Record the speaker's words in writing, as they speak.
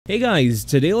Hey guys,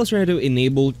 today let's try to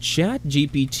enable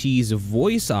ChatGPT's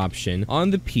voice option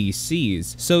on the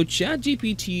PCs. So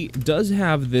ChatGPT does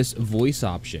have this voice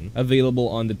option available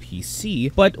on the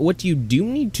PC, but what you do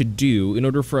need to do in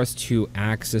order for us to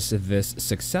access this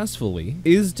successfully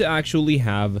is to actually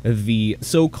have the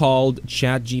so-called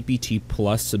ChatGPT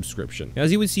Plus subscription.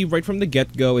 As you would see right from the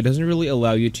get-go, it doesn't really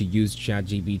allow you to use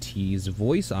ChatGPT's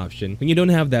voice option when you don't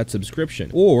have that subscription,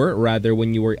 or rather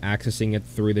when you are accessing it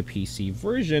through the PC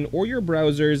version or your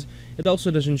browsers, it also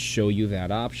doesn't show you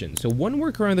that option. So one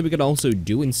workaround that we could also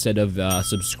do instead of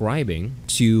subscribing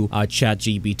to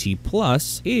ChatGPT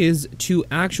Plus is to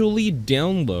actually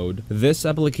download this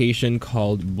application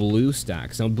called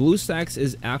BlueStacks. Now BlueStacks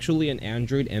is actually an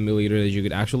Android emulator that you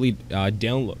could actually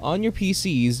download on your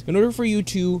PCs in order for you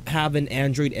to have an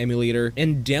Android emulator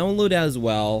and download as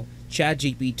well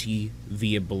ChatGPT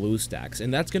via BlueStacks,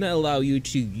 and that's going to allow you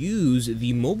to use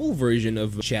the mobile version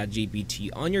of ChatGPT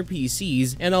on your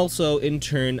PCs, and also in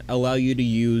turn allow you to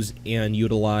use and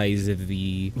utilize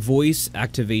the voice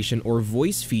activation or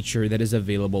voice feature that is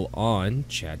available on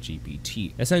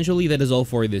ChatGPT. Essentially, that is all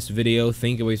for this video.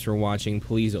 Thank you guys for watching.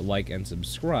 Please like and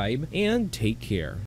subscribe, and take care.